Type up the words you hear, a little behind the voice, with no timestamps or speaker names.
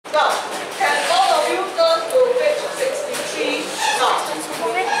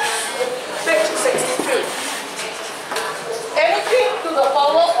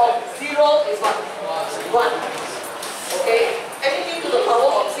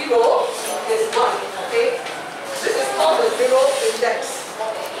0 is 1. Okay? This is called the 0 index.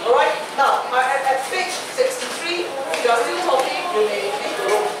 Alright? Now, at page 63, if you are still talking, you may leave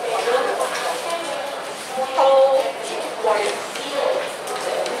the room. How quiet.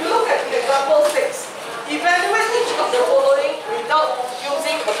 If you look at example 6, evaluate each of the following without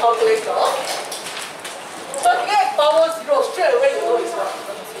using a calculator. 38 power 0, straight away you know it's 1.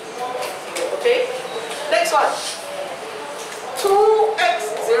 Okay? Next one.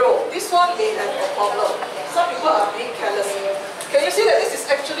 2x0. This one may have a problem. Some people are being careless. Can you see that this is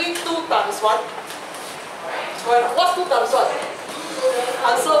actually 2 times 1? Well, what's 2 times 1?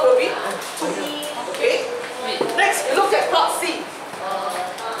 Answer will be 2. Okay? Next, we look at part C.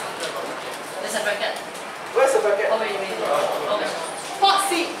 There's a bracket. Where's the bracket? Oh, wait. Okay. Part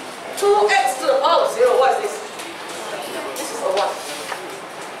C. 2x to the power of 0. What is this? This is a 1.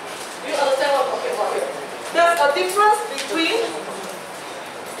 Do you understand what I'm talking about here? There's a difference between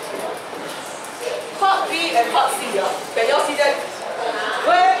part B and part C. Can you all see that?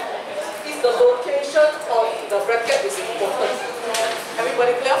 Where is the location of the bracket is important?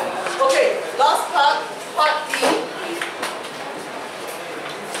 Everybody clear? Okay, last part, part D.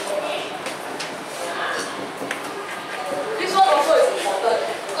 This one also is important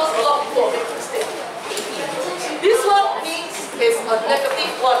because a lot of people will make mistakes. This one means it's a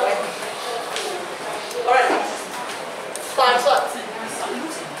negative 1, right? Alright. Times what?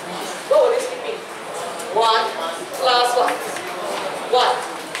 What will this give me? 1 plus what? 1.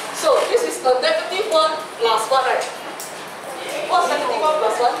 So this is a negative 1 plus 1, right? What's negative 1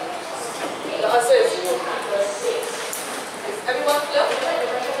 plus 1? The answer is 0. Is everyone clear?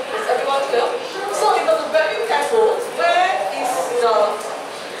 Is everyone clear? So you have to be very careful. Where is the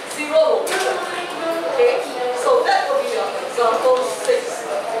 0 located? Okay? So that will be your example 6.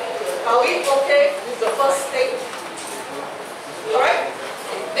 Are we okay with the first stage? Alright?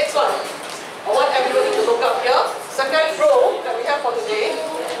 Next one. I want everybody to look up here. Second row that we have for today.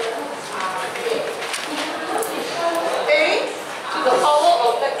 A to the power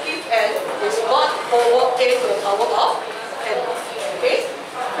of negative n is 1 over a to the power of n. Okay?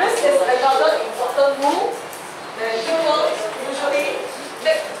 This is another important rule. And people usually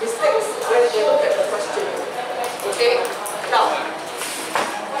make mistakes when they look at the question. Okay? Now,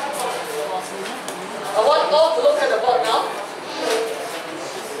 I want all to look at the board now.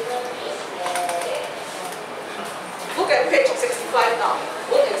 Look at page 65 now.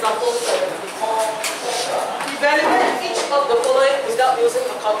 Look at example 7. Evaluate each of the following without using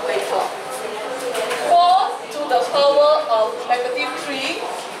a calculator. 4 to the power of negative 3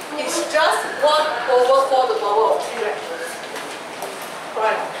 is just 1 over 4 to the power of 3, right?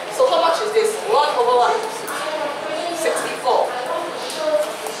 Right. So how much is this? 1 over 1? 64.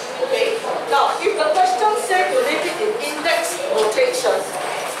 Okay. Now, if the question says to leave it in index notation,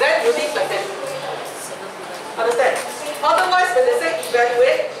 then you leave like that. Understand? Otherwise, when they say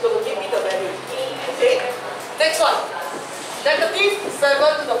evaluate, they will give me the value. Okay? Next one. Negative 7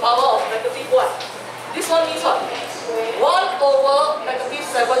 to the power of negative 1. This one means what? 1 over negative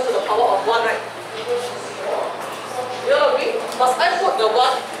 7 to the power of 1, right? You all agree? Must I put the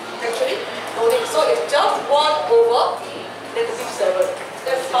 1? Actually, no need. So it's just 1 over negative 7.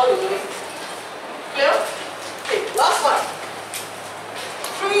 That's how you do it. Clear? Okay, last one.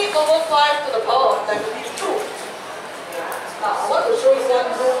 3 over 5 to the power of negative 2. Now, I want to show you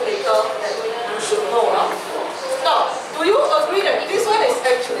one rule later that you should know. Now, do you agree that this one is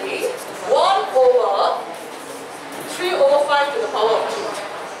actually 1 over 3 over 5 to the power of 2?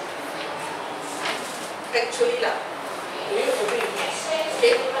 Actually, do you agree with me?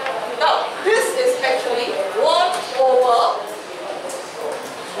 Okay. Now, this is actually 1 over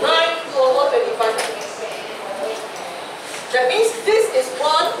 9 over 25. That means this is 1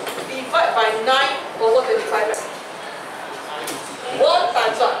 divided by 9 over 25. 1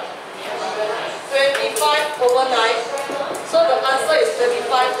 times what? 25 over 9. So the answer is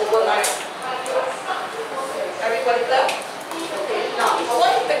 25 over 9. Everybody clear? Okay, now I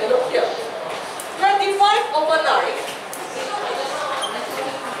want you to take a look here. 25 over 9.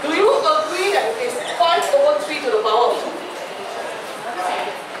 Do you agree that it is 5 over 3 to the power of 2?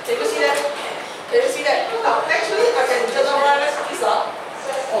 Can you see that? Can you see that? Now, actually, I can generalize this up.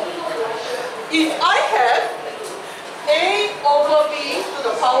 If I have a over b to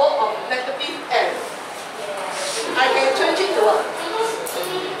the power of negative n, I can change it to what?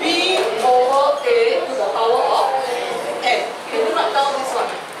 b over a to the power of n. Can you write down this one?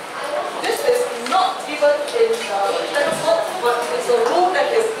 This is not given in the textbook, but it's a rule that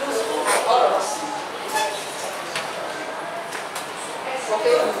is useful for all of us.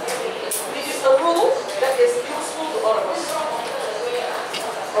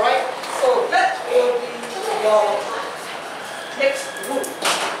 your next rule.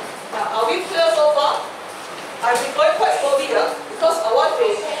 Now, are we clear so far? I've been going quite slowly here because I want to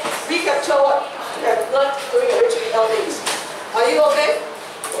recapture what you have learned during your HPL days. Are you okay?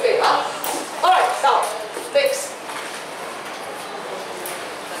 Okay, huh? Alright, now, next.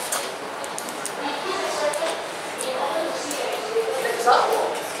 Next up.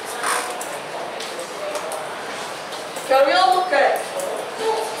 Carry on, look at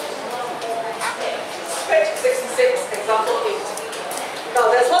page 66, example 8. Now,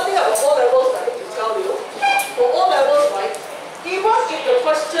 there's one thing about O levels that I need to tell you. For O levels, right, even if the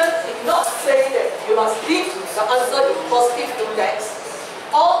question did not say that you must leave the answer in positive index,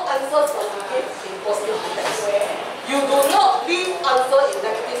 all answers must be given in positive index. You do not leave answer in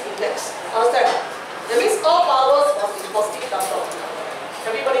negative index. Understand? That means all powers must be positive number.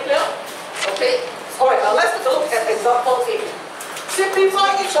 Everybody clear? Okay. Alright, now let's take a look at example 8.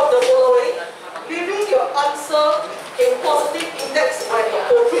 Simplify each of the following, leaving your answer in positive index when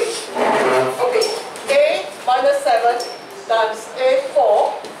appropriate. Okay, A minus 7 times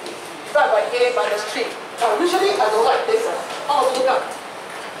A4 divided by A minus 3. Now, usually I don't like this. How to look up?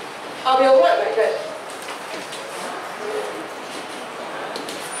 I will write like that.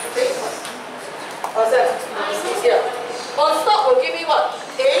 Okay, what's that? Here. On top will give me what?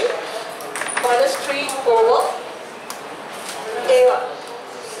 A minus 3 over A1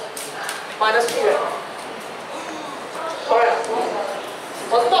 minus 3, right? Correct.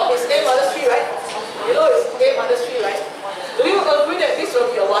 On top is A minus 3, right? Below is A minus 3, right? Do you agree that this will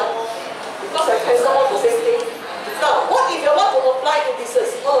be a 1? Because I cancel all the same thing. Now, what if you want to apply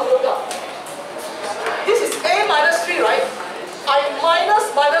indices? Oh, look up. This is A minus 3, right? I minus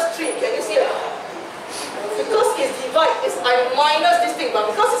 3. Can you see that? Because it's divide, it's I minus this thing, but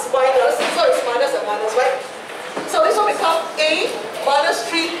because it's minus, so it's minus and minus, right? So this will become A minus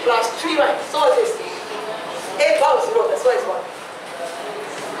 3 plus 3, right? So what is this? A power 0, that's why it's 1.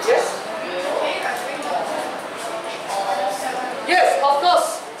 Yes? Yes, of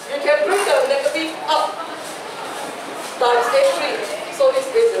course. You can bring the negative up times A3. So it's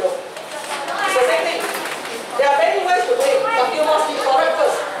A0. It's the same thing. There are many ways to do it, but you must be correct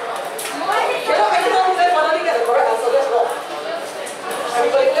first. Cannot everyone finally get the correct answer, that's wrong.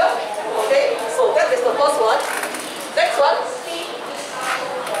 Everybody clear? Okay, so that is the first one. Next one.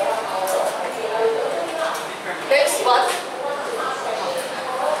 Next one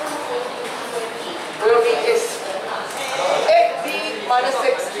will be is 8b minus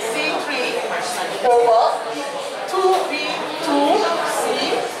 6c3 over 2b2c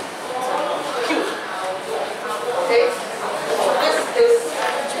cubed. Okay, this is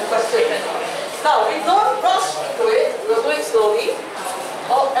the question. Now we don't rush into it, we'll do it slowly.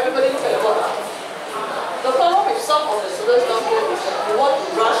 Oh, everybody look at the board. The problem with some of the students down here is that you want to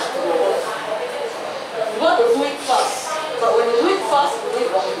rush to the work. You want to do it fast. But when you do it fast, you do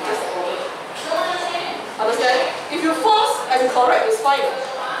it wrong. That's the problem. Understand? If you fast and correct, it's fine.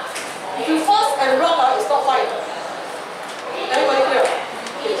 If you fast and wrong, it's not fine. Everybody clear?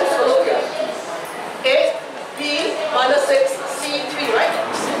 Okay, let's have a look here. 8b minus 6c3, right?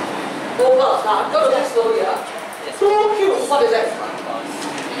 Over. Now I'm going to do it slowly. 2 cubes. What is that?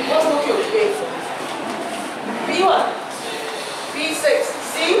 What's 2 cubes? B1, B6,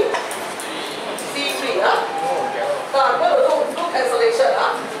 C, C3, huh? Now I'm going to do cancellation,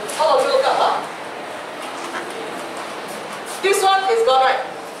 huh? All of you look up, huh? This one is gone, right?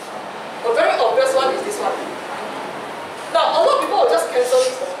 A very obvious one is this one. Now, a lot of people will just cancel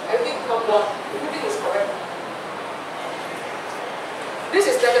this. Everything becomes 1. Everything is correct. This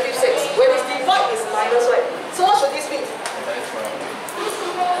is negative 6. When it's divide, it's minus, right? So what should this mean?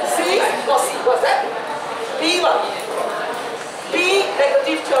 C, not C, what's that? B1. B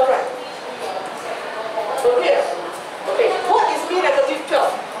negative 12, right? So here. Okay, what is B negative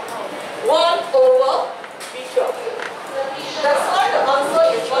 12? 1 over B12. That's why the answer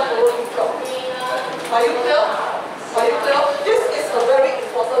is 1 over B12. Are you clear? Are you clear? This is a very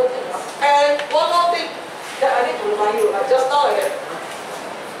important thing. And one more thing that I need to remind you, like just now again.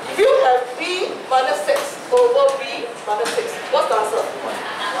 If you have B minus 6 over B minus 6, what's the answer?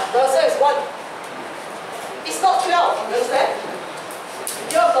 The answer is 1. It's not 12, you understand?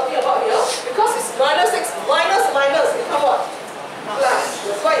 You know what I'm talking about here? Because it's minus 6, minus, it becomes what? Plus.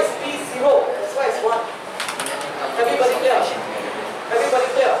 That's why it's B0. That's why it's 1. Everybody clear? Everybody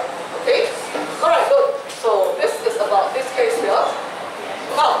clear? Okay? Alright, good. So this is about this case here.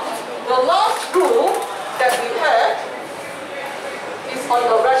 Now, the last rule that we have is on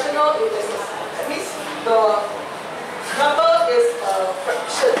the rational indices. That means the number is a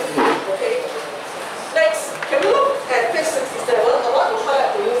fraction. Okay? Next, can we look at page 67? I want to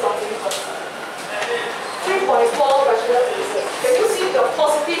highlight to you something first. 3.5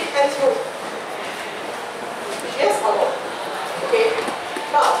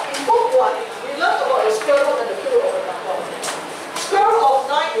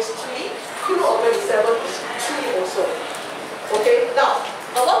 cube root of 27 is 3 also. Okay, now,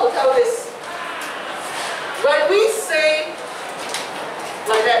 I want to tell this. When we say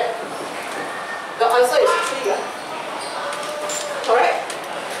like that, the answer is 3, yeah? Correct?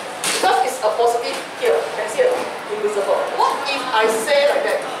 Because it's a positive here, can see it? Invisible. What if I say like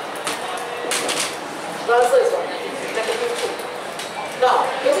that? The answer is what? Negative 2. Now,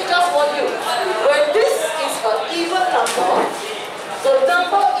 let me just warn you. When this is an even number, the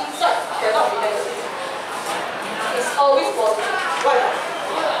number inside cannot be negative. It's always positive. Right?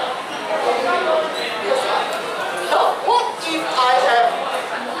 Now, what if I have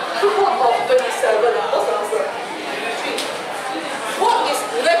cube root of 27? What's the answer? 3. What is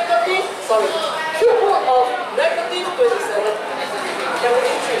negative? Sorry. Cube root of negative 27?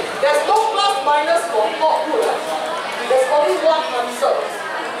 Negative 3. There's no plus minus for odd root. There's only one answer.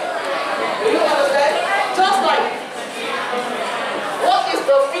 Do you understand? Just like, what is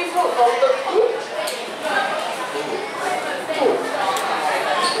the fifth root of 32? 2.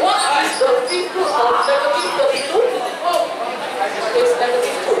 What is the fifth root of negative 32? It's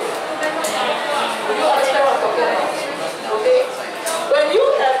negative 2. Do you understand what I'm talking about? Okay? When you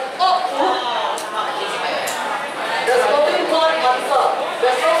have odd root, there's only one answer.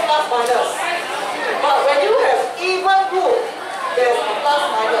 There's no plus minus. But when you have even root, there's a plus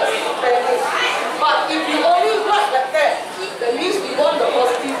minus. But if you only write like that, that means we want the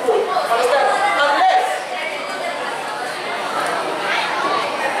positive root. Understand? Unless,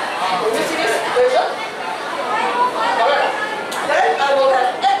 can you see this equation? Alright. Then I will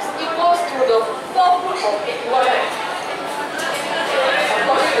have x equals to the 4th root of 81. I'm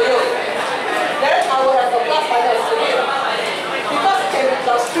talking to you. Then I will have a plus minus again. Because it can be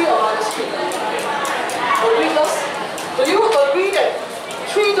plus 3 or minus 3. Agree, plus? Do you agree that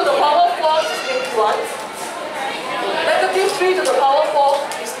 3 to the power 4 is 81? Negative 3 to the power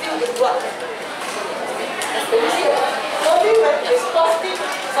 4 is still 81. Can you see it? Only when it's positive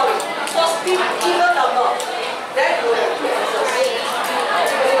even number, then you have 2 answers.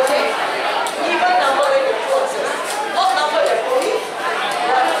 Okay? Even number, then you have 2 answers. Odd number, you have only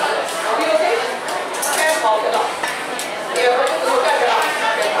 1 answer. Are we okay? Can or cannot? Yeah,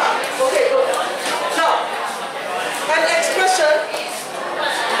 okay, good. Now, an expression,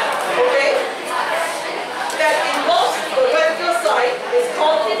 okay, that involves the radical sign is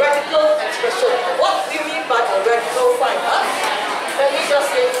called a radical expression. What do you mean by a radical sign? Huh? Let me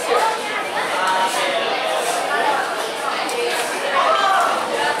just say this here.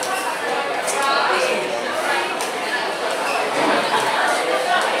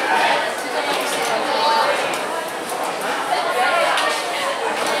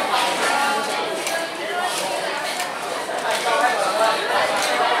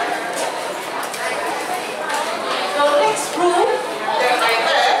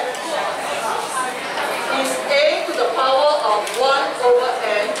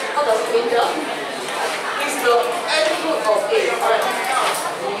 Is the n root of a, right?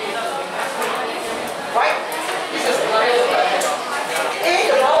 Right? This is another one. A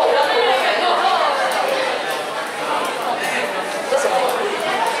the power of 1 over n. Just a moment.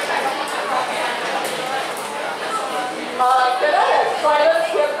 Can I have silence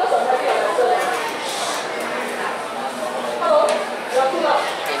here because I'm having an answer? Hello? You're too loud.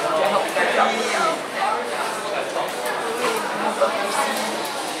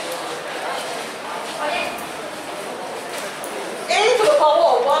 A to the power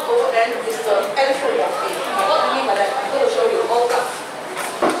of 1 over n is the nth root of a. What do you mean by that? I'm going to show you all that.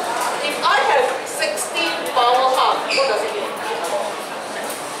 If I have 16 power half, what does it mean?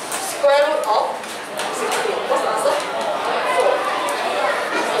 Square root of 16. What's the answer? 4.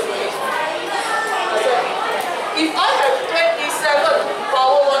 If I have 27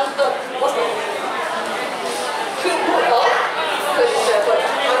 power 1/3, what's the meaning? Cube root of 27.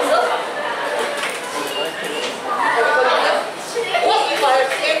 Answer? Everybody there? What if I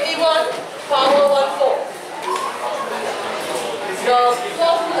have 81 power 1/4? The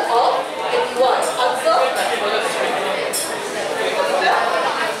 4th root of 81. Answer?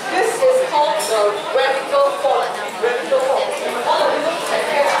 This is called the radical form. Radical form. All of you can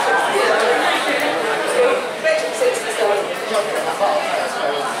catch 67. Page 67.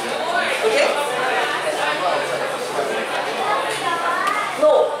 Okay?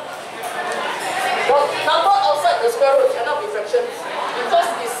 No. Well, number outside the square root cannot be fraction because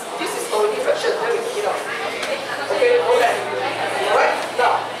this is already fraction. Then we take it out. Okay, okay. Alright,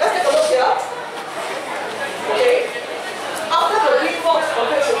 now let's take a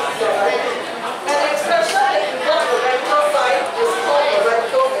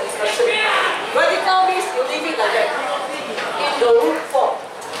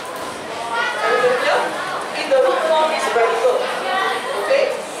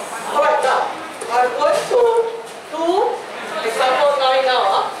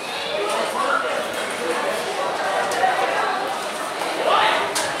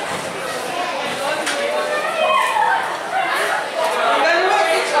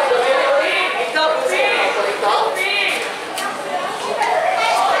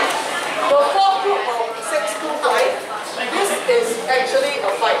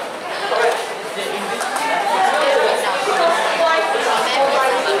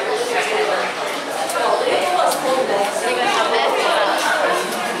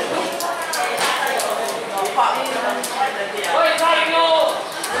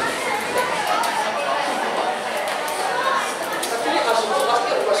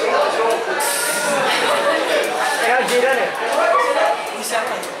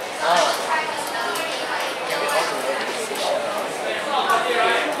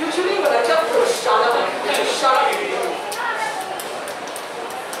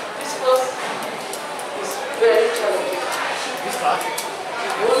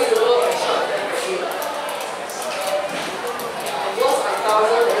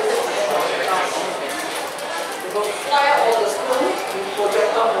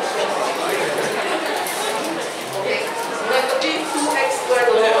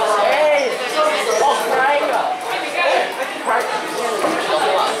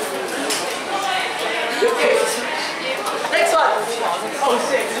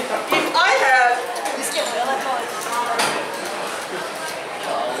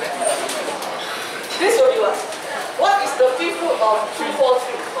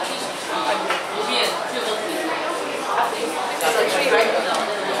 343. That's a 3, right?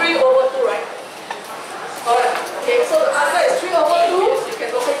 3 over 2, right? Alright, okay, so the answer is 3 over 2. You can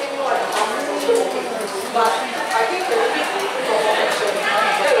also give me one. But I think the limit is perfection.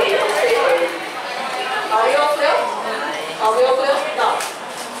 That will be okay. Are we all clear? Are we all clear? Now,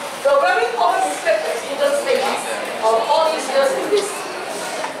 the very common mistake that students make of all these years is this.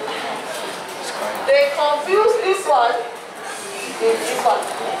 They confuse this one with this one.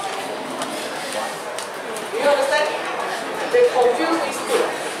 Do you understand? They confuse these two.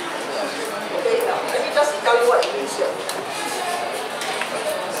 Okay, now let me just tell you what it means here.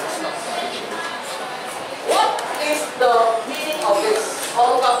 What is the meaning of this?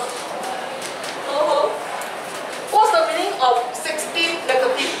 All about. Hello? What's the meaning of 16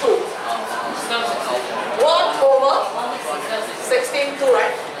 negative 2? 1 over 16 2,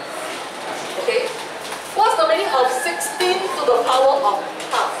 right? Okay. What's the meaning of 16 to the power of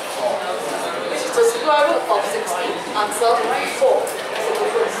half? Which is the square root of 16. Answer 4. That's the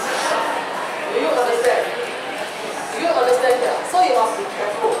difference. Do you understand? Do you understand that? So you must be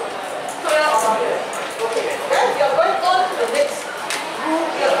careful. Clear or here? Okay. Then we are going on to the next rule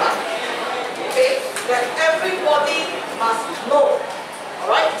here. Okay. That everybody must know.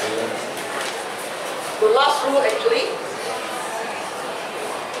 Alright? The last rule actually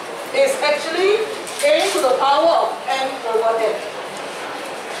is actually a to the power of n over n.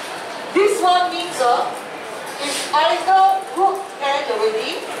 This one means if either root n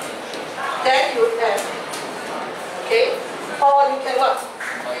already, then you n. Okay? Or you can what?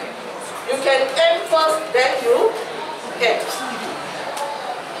 You can n first, then you n.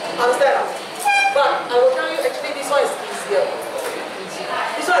 Understand? But I will tell you actually this one is easier.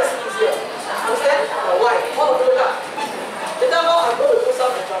 This one is easier. Understand? Why? All of you look up. Later on I'm going to do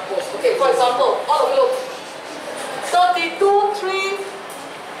some examples. Okay, for example, all of you look. 32,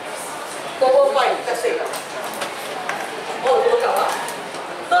 3 over 5. Let's say. All of you look up.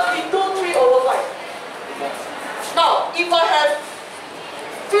 32, 3 over 5. Now, if I have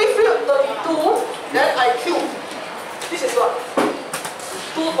 3 filled 32, then I cube. This is what?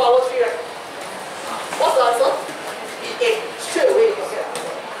 2 power 3, right? What's the answer? 8. Straight away you get.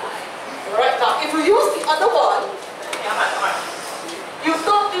 Alright, now if you use the other one, you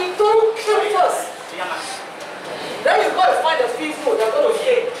 32 cube first. Then you got to find the 5th root, you're going to be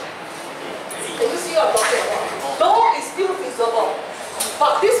 8. Can you see what I'm talking about? No, it's still feasible.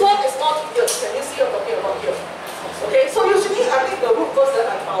 But this one is not here. Can you see what I'm talking about here? Okay, so usually I think the root first, then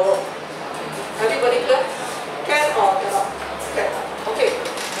I power. Everybody clear? Can or cannot? Can. Okay.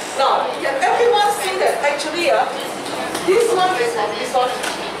 Now, can everyone see that actually this one is on this one?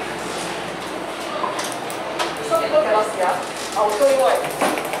 Some people cannot see. I will show you why.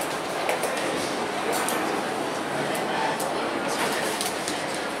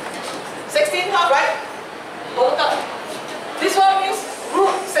 16 half, right? Hold up. This one means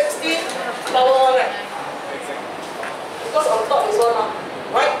root 16 power 1, right? Because on top is 1 now,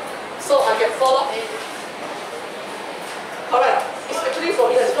 right? So I get 4. Alright, it's actually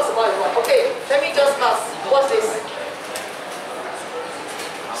for here, it's just about 1. Okay, let me just ask, what's this?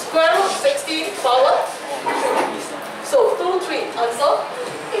 Square root 16 power? So 2, 3, answer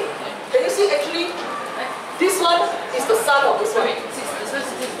 8. Can you see actually, this one is the sum of this one.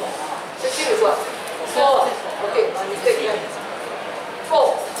 16 is what? 4. Okay, my mistake here.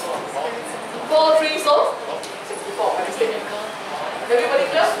 4. 4, 3, so 64. My mistake. Everybody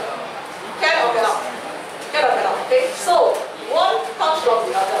clear? Can or cannot? Can or cannot? Okay, so one comes from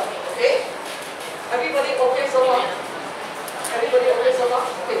the other. Okay? Everybody okay so far? Everybody okay so far?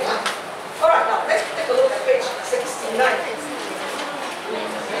 Okay. Alright, now let's take a look at page 69.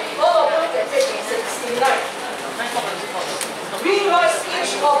 All of you can page 69. Rewrite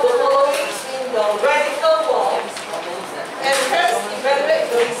each of the following in the radical form and hence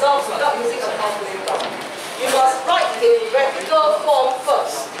evaluate the results without using a calculator. You must write the radical form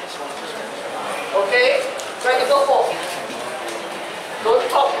first. Okay? Radical form. Don't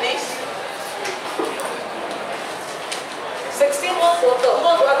talk, please. 16 1/4.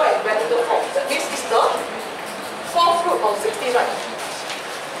 How do I write in radical form? That means it's the 4th root of 16, right?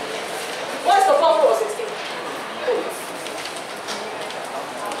 What is the 4th root of 16? 2.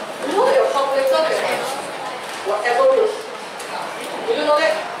 You know that your calculator can have whatever root. Do you know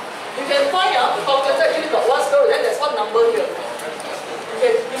that? You can find out the calculator actually got 1 square root, then there's one number here.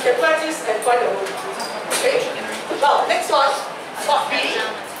 You can practice and find the root. Okay? Now, next one, part B.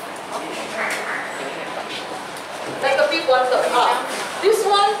 Negative 1/3. This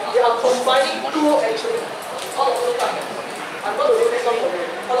one, they are combining 2 actually. All of the time. I'm going to do this one for you.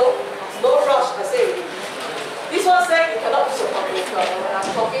 Hello? No rush, I say. This one said you cannot use your calculator.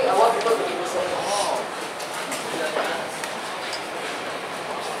 talking, I want people to be listening.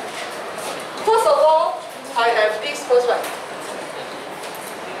 First of all, I have this first one.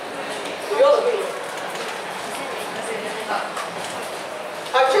 Do you all agree?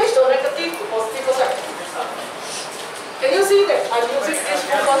 I've changed the negative to positive first, right? Can you see that I'm using this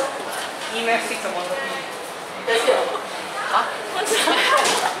one first? EMF 6 upon 30. That's it. Huh?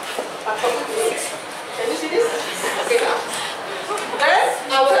 I'm talking to you. Can you see this? Okay, now. Then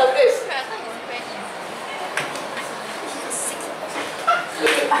I will have this.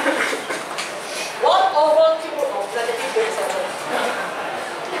 1 over cube root of negative 27.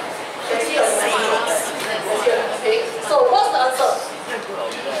 Can you see your okay. So what's the answer?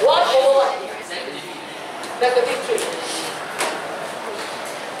 1 over what? Negative 3.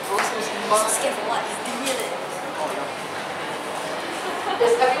 Scared for what?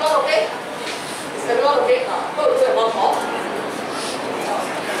 Is everyone okay? Is everyone okay? Go to it one more.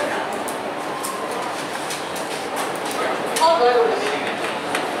 How do I do this?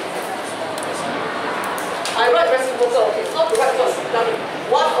 I write reciprocal, okay. How to write first? Tell me.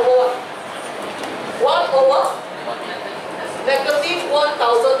 1 over what? 1 over negative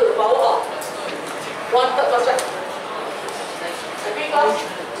 1000 to the power of 1/3 plus, right? Agree, class?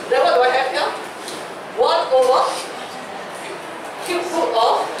 Then what do I have here? 1 over cube root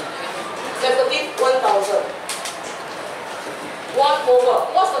of negative 1000. 1 over,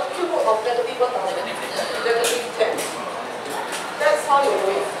 what's the cube root of negative 1000? Negative 10. That's how you do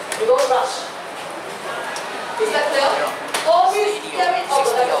it. You don't rush. Is that clear? Always get rid of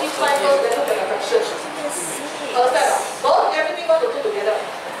the negative sign first, then look at the fraction. Understand? Don't everything want to do together.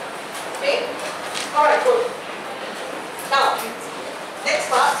 Okay? Alright, good. Now, next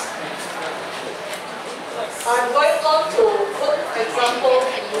part. I'm going on to put example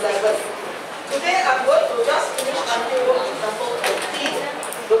 11. Today I'm going to just finish until example 13.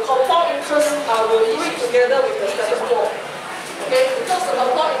 The compound interest, I will do it together with the status quo. Okay? Because the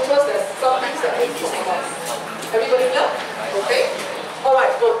compound interest, there's some things that we talk about. Everybody clear? Okay?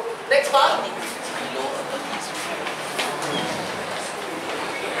 Alright, good. Next part.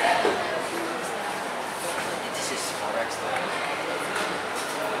 This is correct.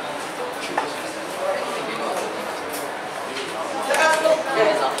 Let us look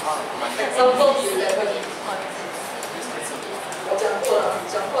at example 11. 我讲过了，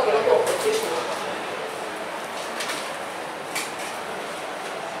讲过以后我结束了。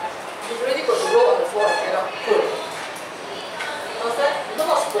You've already got to roll on the floor and get up. Good. Understand? You know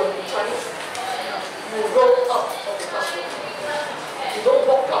what's good in Chinese? You roll out of the classroom. You don't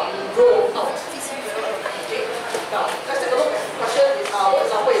walk up, you roll out. Okay? Now, let's take a look at the question in our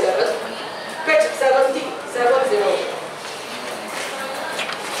example 11. Page 70. 70.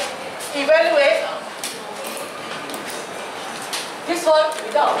 Evaluate this one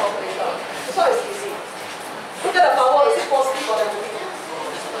without a calculator. This one is easy. Look at the power, is it positive or negative?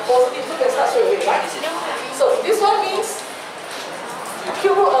 Positive, so you can start straight away, right? So this one means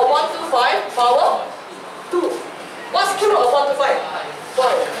cube root of 125 power 2. What's cube root of 125?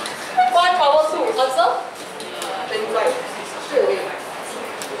 5. 5 power 2, answer? 25. Straight away.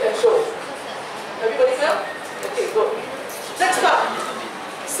 You can show. Everybody clear? Okay, good. Next part.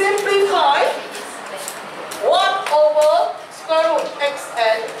 Simplify 1 over square root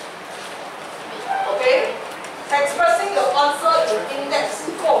xn. Okay? Expressing your answer in index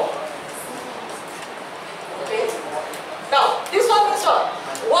form. Okay? Now, this one means what?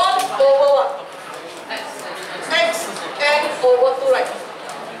 1 over what? Xn over 2.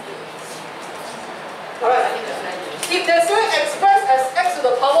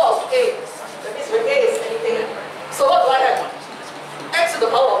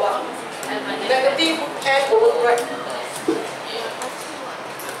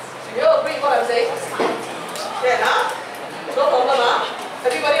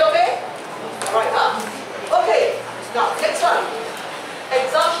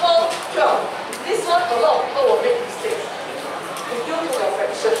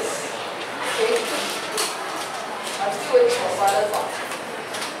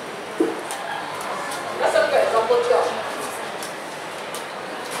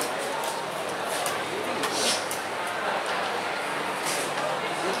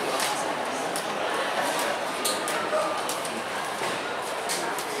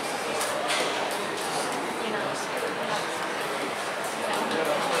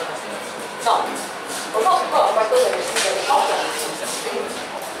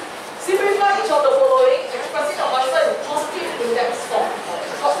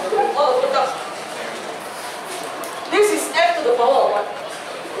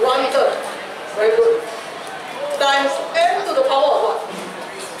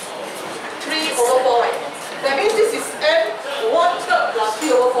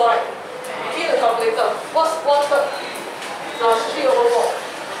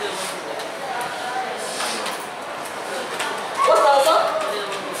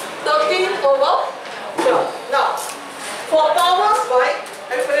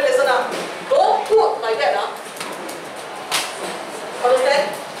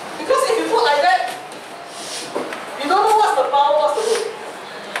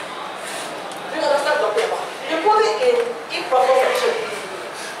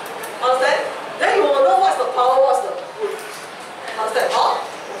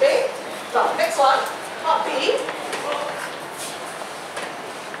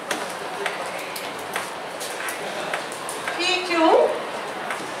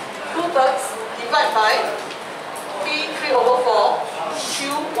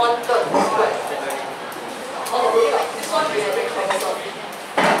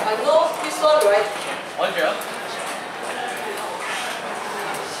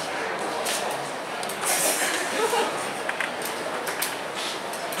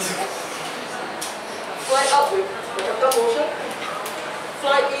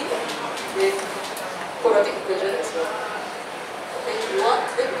 in quadratic equation as well. Okay, you want,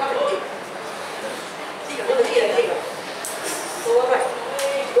 then become an 8. See, you're going to eat an egg. So what, right?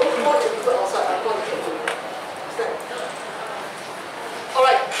 Don't pour the liquid outside, I'm going to get you. Understand?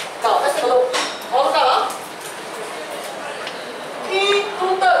 Alright, now let's take a look. All the time, P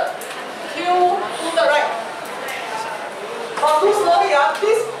 2/3, Q 2/3, right? But too slowly,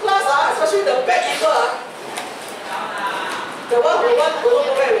 this class, especially the back people, the one who want to go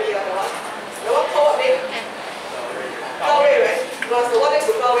where already, the one called what name? Gao-wei, right? Plus the one next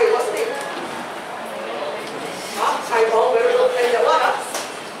to Gao-wei, what's the name? Cai Tong, very good. And the one,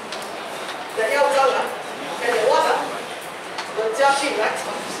 the Yao Zhang, and the one, the Jia Qing, right?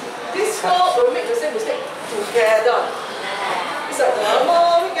 These four will make the same mistake together. It's like the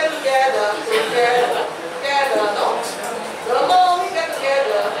more we get together, no? The more we get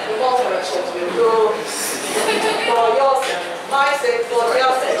together, the more corrections will do. For your sake, my sake, for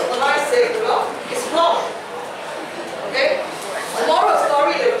their sake, my sake, you know? It's wrong. Okay? The moral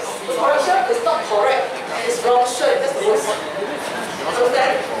story is the correction is not correct. It's wrong shit. That's the worst.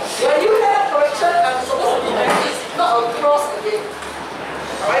 Understand? When you have correction, I'm supposed to be like not a cross again.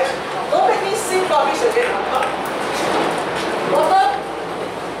 Alright? Don't make me sing rubbish again. Water?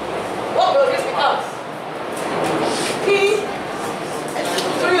 What will this become? P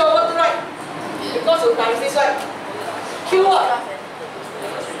 3/2, right? Because of times this, right? Q what?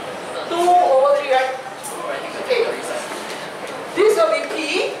 2/3, right? Okay. This will be P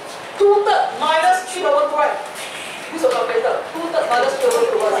 2/3 minus 3/2, right? This will calculate 2/3 minus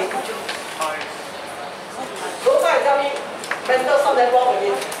 3/2, what is it? Don't try and tell me mental sum that wrong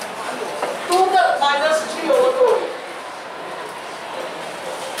again. 2/3 minus 3/2.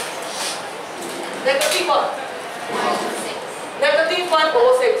 Negative what? Negative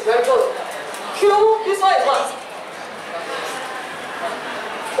 1/6. Very good. Q, this one is what?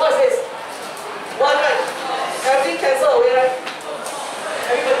 What is this? 1, right? Everything cancel away, right?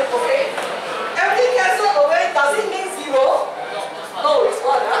 Everybody, okay? Everything cancel away, does it mean 0? No, it's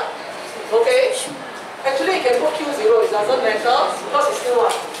 1, huh? Okay? Actually, you can put Q0, it doesn't matter because it's still 1.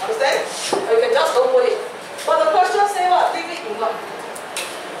 Understand? You can just don't put it. But the question say what? Leave it in what?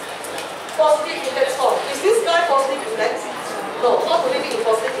 Positive index form. Is this guy positive index? No, not to leave it in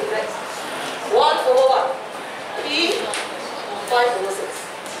positive index. 1/1. P 5/6.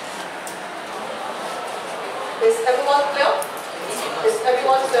 Is everyone clear? Is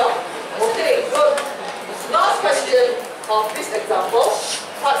everyone clear? Okay, good. Last question of this example,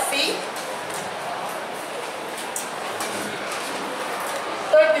 part C.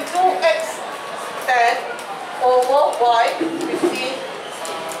 32x 10 over y 15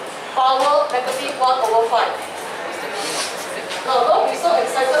 power negative 1/5. Now don't be so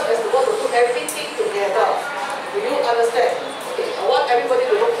excited as to want to do everything together. Do you understand? Okay, I want everybody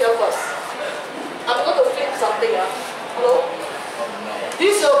to look here first. I'm going to flip something. Hello?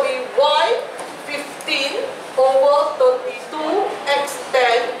 This will be y 15 over 32 x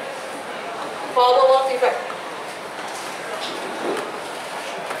 10 power 1/5.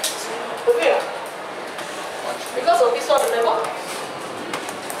 Okay? Because of this one, remember?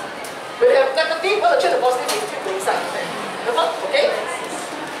 We have negative, want to change the positive, we flip the inside. Remember? Okay?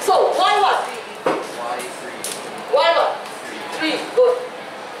 So, y what? Y what? 3. Good.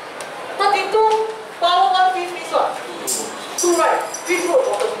 32 power 1/5 means what? 2, right? 3 root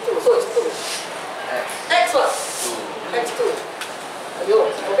of 32, so it's 2. X what? X2. Yo,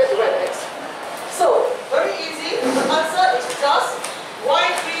 forget to write the x. So, very easy. The answer is just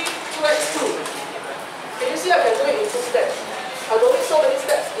y3 2x2. Can you see I can do it in 2 steps? I don't need so many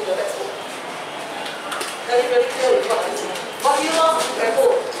steps in the textbook. Everybody clear with what I mean? But you must be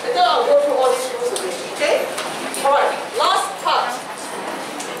careful. And then I'll go through all these rules again. Okay? Alright, last part.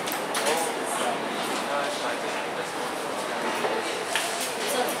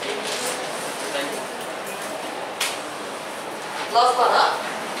 Last part, huh?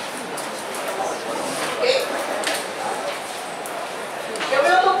 Okay? Can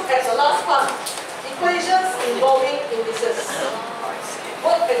we look at the last part? Equations involving indices.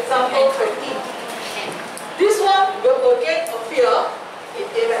 Work example 20. This one will again appear in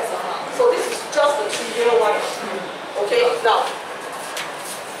A-maths. So this is just the trivial one. Okay, now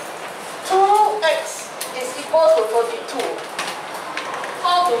 2x is equal to 32.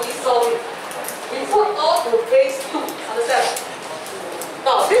 How do we solve it? We put all to base 2. Understand?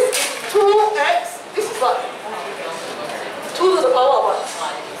 Now this is 2x. This is what? 2 to the power of what?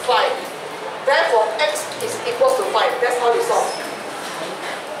 5. Therefore x is equal to 5. That's how you solve.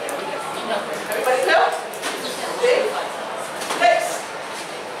 Everybody clear? Okay. Next.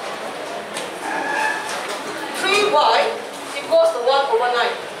 3y equals to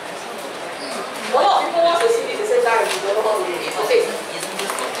 1/9. Okay.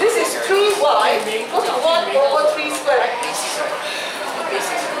 This is 3y equals to 1 over 3 squared.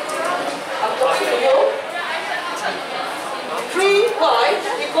 I'm talking to you. 3y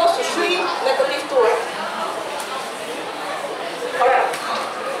equals to 3 negative 2. Alright.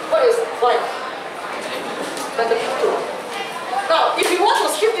 What is y? Negative 2. Now, if you want to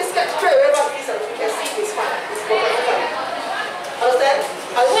skip this step straight away, run this, you can see it's fine. It's perfectly fine. Understand?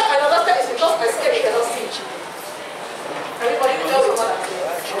 And why another step is because I scared you cannot see. Everybody knows what I'm saying.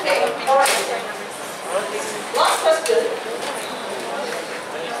 Okay? Alright. Last question.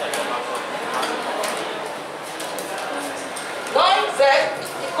 Z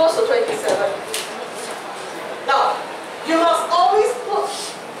equals to 27. Now, you must always put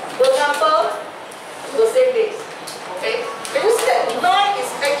the number to the same base. Okay? Can you see that 9 is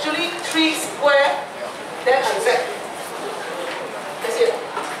actually 3 squared, then Z? That's it.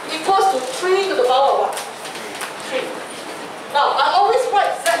 Equals to 3 to the power of what? 3. Now, I always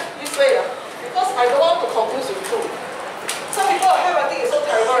write Z this way because I don't want to confuse you too. Some people have, I think it's so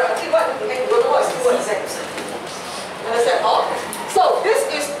terrible, I think what in the end you don't know what is 2 and Z. Understand? Oh? So this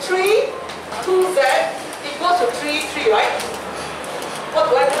is 3, 2z equals to 3, 3, right?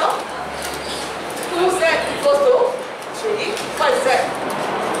 What do I do now? 2z equals to 3. What is z?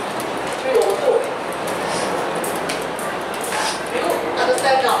 3 over 2. Do you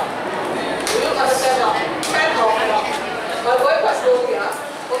understand now? Do you understand now? Can or cannot? I'm going quite slowly.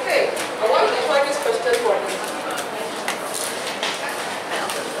 Okay. I want you to try this question for me.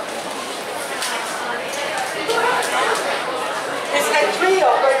 It's actually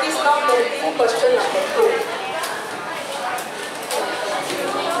your practice number 2, question number 2.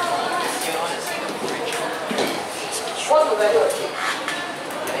 What's the value of k?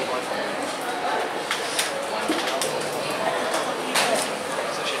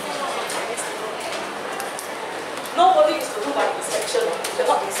 Nobody is to do by inspection. You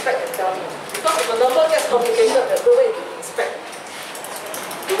cannot inspect and tell me. Because if the number gets complicated, there's no way you can inspect.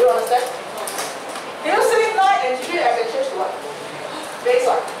 Do you understand? Can you say 9 and 3 I can change to what? Base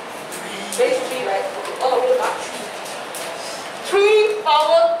what? Base 3, right? Okay, all of you back. 3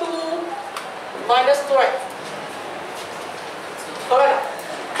 power 2 minus 2, right? Correct.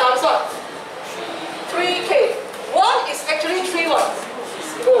 Times what? 3k. 1 is actually 3 what?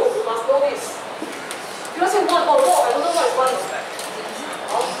 0. You must know this. You don't say 1 or no, I don't know what is 1.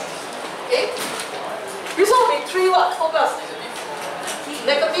 Okay? This one will be 3 what? Focus.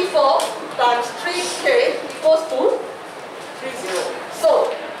 Negative 4 times 3k equals to 30.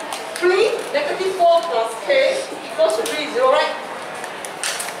 So, 3 negative 4 plus k equals to 30, right?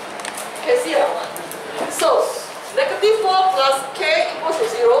 Can see that? So, negative 4 plus k equals to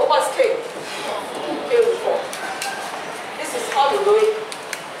 0. What's k? K will be 4. This is how you do it.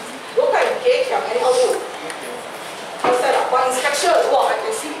 Don't kind of k can anyhow do. Understand that? By inspection, wow, I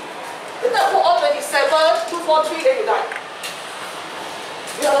can see. Later I put all 27, 2, 4, 3, then you die.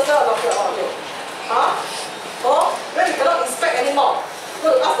 You understand what I'm talking about? Huh? Or when you cannot inspect anymore, you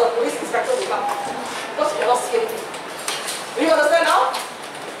go to ask the police inspector to come because you cannot see anything. Do you understand now?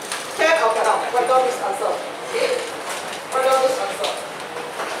 Can or cannot? Write down this answer. Okay? Write down this answer.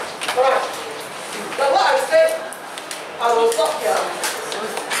 Alright. Now what I said, I will stop here.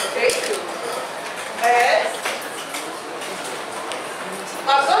 Okay? And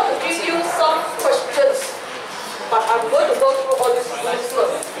I'm going to give you some questions. But I'm going to go through all these rules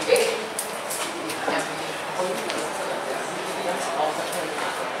first, okay?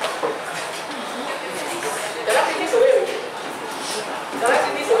 Can I take this away with you? Can I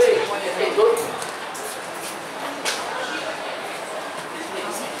take this away? Okay, good.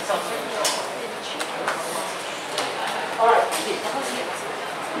 Alright.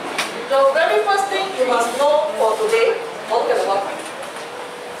 The very first thing you must know for today, look at the bottom.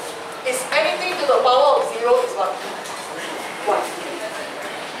 Is anything to the power of 0 is what? 1.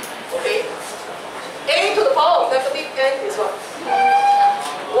 Okay? A to the power of negative n is what? 1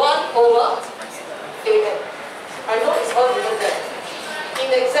 over an. I know it's all given there.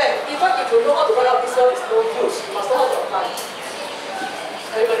 In exam, even if you know how to write out this one, it's no use. You must know how to apply.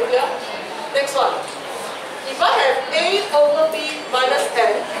 Everybody clear? Next one. If I have a over b minus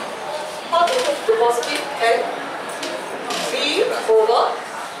n, how to put the positive n? b over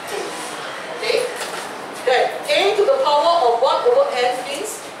okay? Then a to the power of 1 over n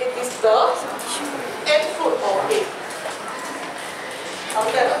means it is the nth root of a.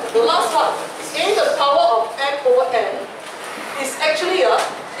 Okay, the last one is a to the power of n over n is actually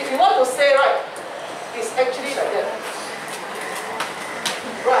if you want to say right, it's actually like that.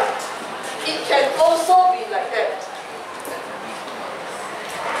 Right. It can also be like that.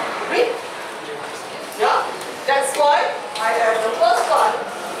 Agree? Yeah? That's why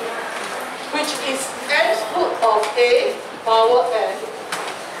A power n.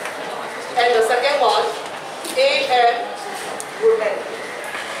 And the second one, an root n.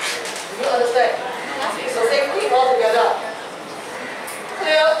 Do you understand? It's the same thing all together.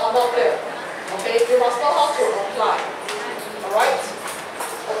 Clear or not clear? Okay, you must know how to apply. Alright?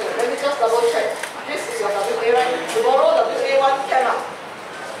 Okay, let me just double check. This is your WA, right? Tomorrow WA1 cannot.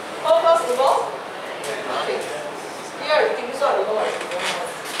 How fast tomorrow? Okay. Here, you think this one, I don't know what.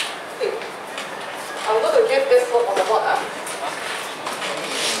 Okay. I'm going to give this work on the board.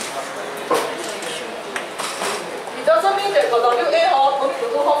 It doesn't mean that for WA, don't need to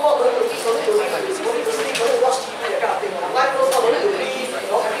do homework, don't need to eat, don't need to read, don't need to sleep, don't need to watch TV, that kind of thing. Life goes on, don't need to leave, you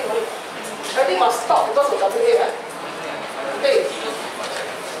know, everything must stop because of WA. Okay.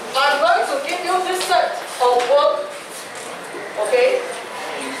 I'm going to give you this set of work, okay,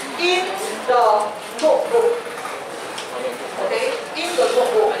 in the notebook. Okay, in the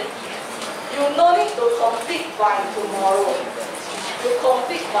notebook. You no need to complete by tomorrow. You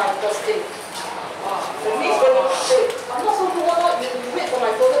complete by Thursday. That means when you say, I'm not so good, what you wait for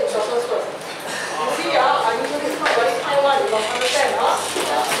my further instructions first. You see, I usually not very kind one, you must understand, not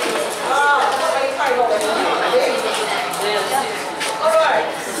very kind, not very kind. Okay?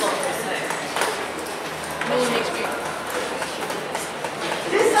 Alright.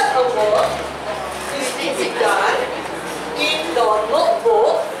 This set of work is to be done in the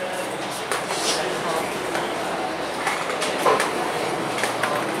notebook.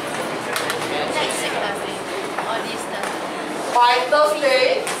 By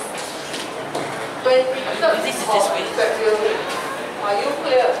Thursday, 23rd of February. Are you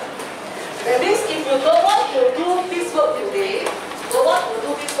clear? That means if you don't want to do this work today, don't want to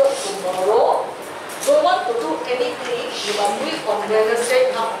do this work tomorrow, don't want to do anything, you must do it on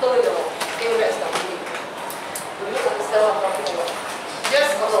Wednesday after your AWSW. Do you understand what I'm talking about?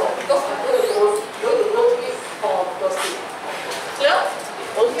 Yes or no? Because I'm going to go to it on Thursday. Clear?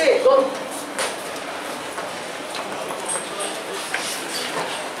 Okay, go.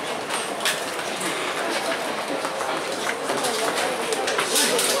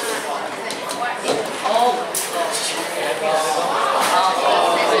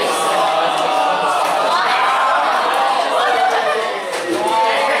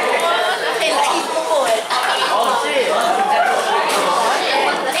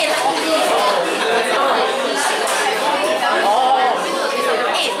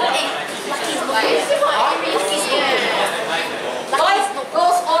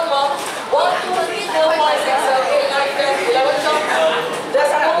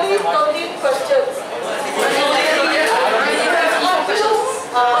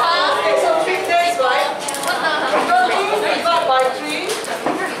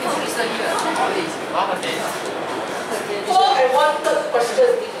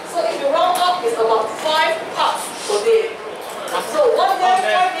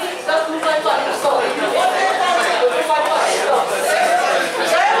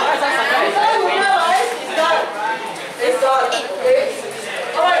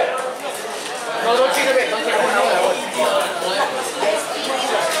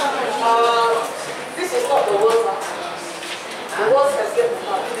 This is not the worst. The worst has yet to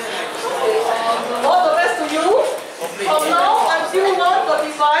come. All the best to you. From now until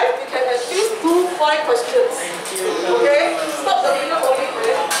 1:35, you can at least do 5 questions.